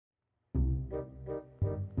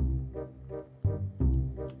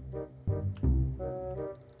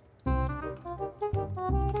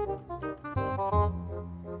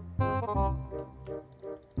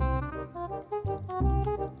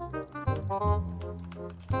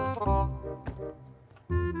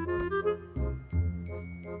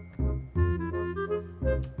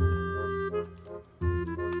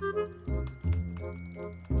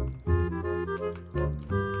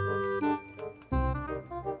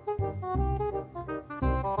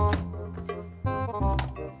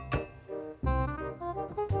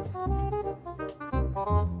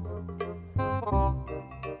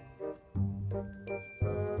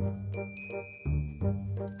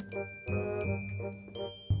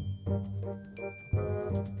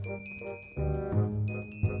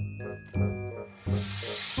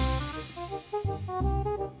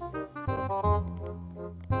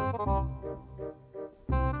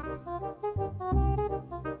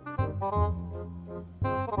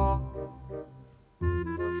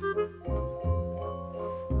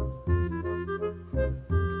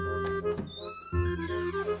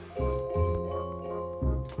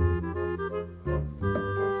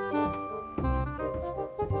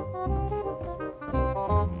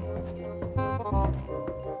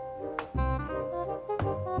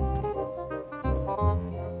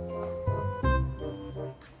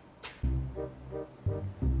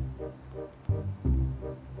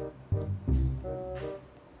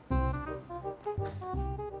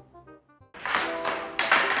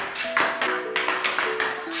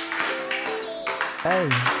Hey,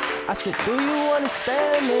 I said, do you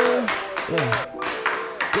understand me? Yeah.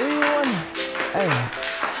 Do you wanna? Hey,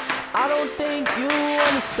 I don't think you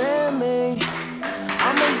understand me.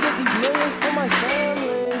 I'ma get these millions for my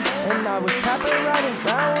family. And I was trapping right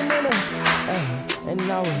around in it. Hey, and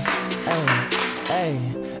I was, hey.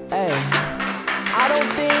 I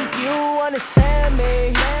don't think you understand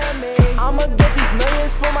me. I'ma get these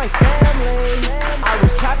millions for my family. I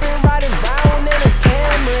was trapping right around in a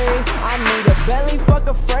Camry. I need a belly, fuck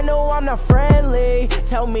a friend, no I'm not friendly.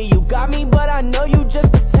 Tell me you got me, but I know you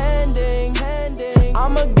just pretending.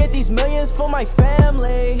 I'ma get these millions for my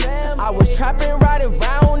family. I was trapping right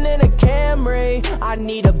around in a Camry. I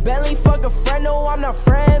need a belly, fuck a friend, no I'm not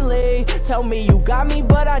friendly. Tell me you got me,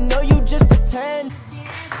 but I know you just pretend.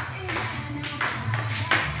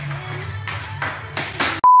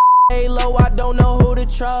 Hey, low, I don't know who to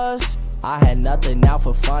trust. I had nothing out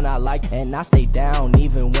for fun, I like, and I stay down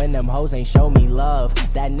even when them hoes ain't show me love.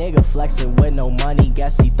 That nigga flexing with no money,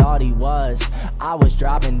 guess he thought he was. I was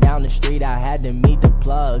driving down the street, I had to meet the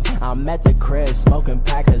plug. I'm at the crib, smoking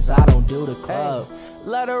pack cause I don't do the club.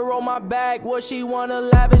 Let her roll my back, what she want, a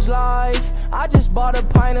lavish life. I just bought a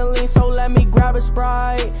pint of lean, so let me grab a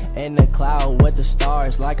Sprite. In the cloud with the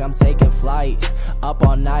stars, like I'm taking flight. Up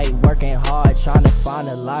all night, working hard, trying to find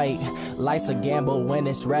a light. Life's a gamble when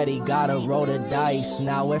it's ready, gotta roll the dice.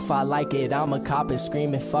 Now if I like it, I'ma cop it,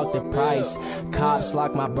 screaming fuck the price. Cops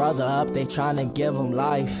lock my brother up, they tryna give him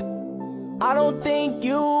life. I don't think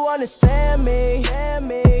you understand me.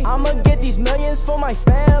 I'ma get these millions for my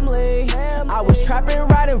family. I was trapping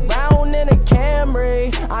right around in a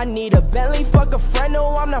Camry. I need a Bentley, fuck a friend,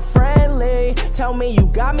 no I'm not friendly. Tell me you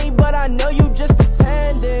got me, but I know you just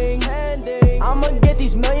pretending. I'ma get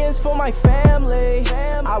these millions for my family.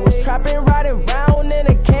 I was trapping right around in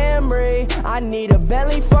a Camry. I need a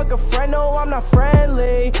Bentley, fuck a friend, no I'm not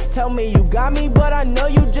friendly. Tell me you got me, but I know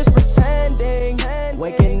you just pretending.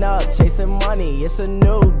 Waking up, chasing money, it's a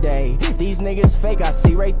new day. These niggas fake, I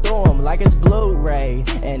see right through them like it's Blu-ray.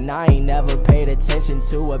 And I ain't never paid attention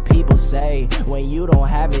to what people say. When you don't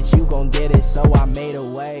have it, you gon' get it, so I made a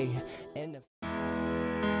way.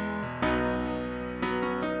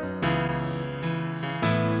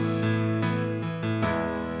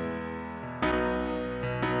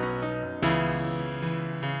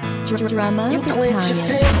 Drama you clench your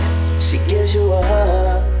fist, she gives you a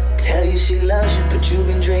hug. Tell you she loves you, but you've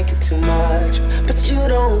been drinking too much. But you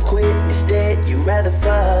don't quit, instead you rather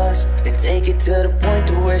fuss than take it to the point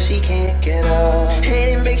to where she can't get up. And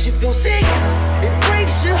it makes you feel sick, it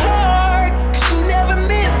breaks your heart, cause you never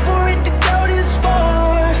meant for it to go this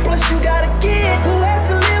far. Plus you got a kid who has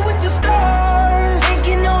to live with the scars and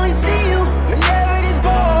can only see you whenever there's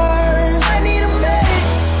bars. I need a medic,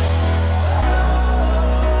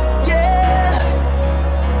 yeah,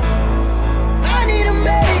 I need a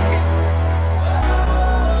medic.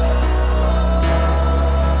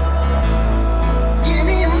 Give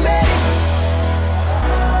me a medic,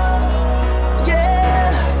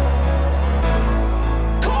 yeah,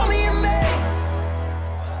 call me a medic.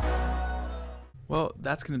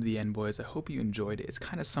 that's going to be the end, boys. I hope you enjoyed it. It's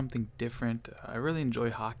kind of something different. I really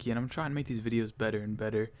enjoy hockey, and I'm trying to make these videos better and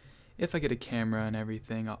better. If I get a camera and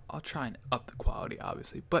everything, I'll try and up the quality,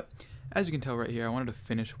 obviously. But as you can tell right here, I wanted to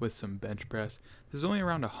finish with some bench press. This is only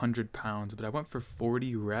around 100 pounds, but I went for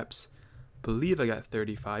 40 reps. Believe I got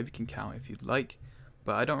 35. You can count if you'd like.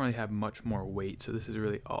 But I don't really have much more weight, so this is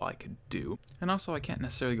really all I could do. And also, I can't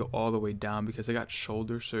necessarily go all the way down because I got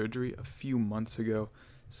shoulder surgery a few months ago.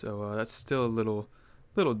 So that's still a little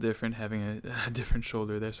different, having a different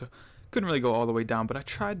shoulder there. So couldn't really go all the way down, but I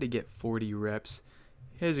tried to get 40 reps.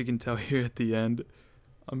 As you can tell here at the end,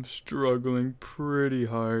 I'm struggling pretty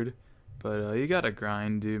hard. But you gotta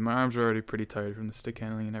grind, dude. My arms are already pretty tired from the stick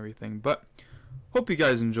handling and everything. But hope you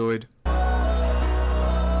guys enjoyed.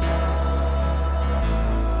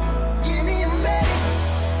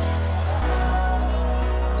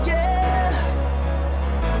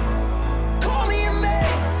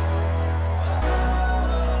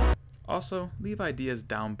 Also, leave ideas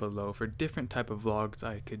down below for different type of vlogs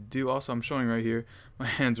I could do. Also, I'm showing right here, my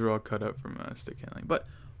hands were all cut up from stick handling. But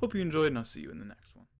hope you enjoyed, and I'll see you in the next one.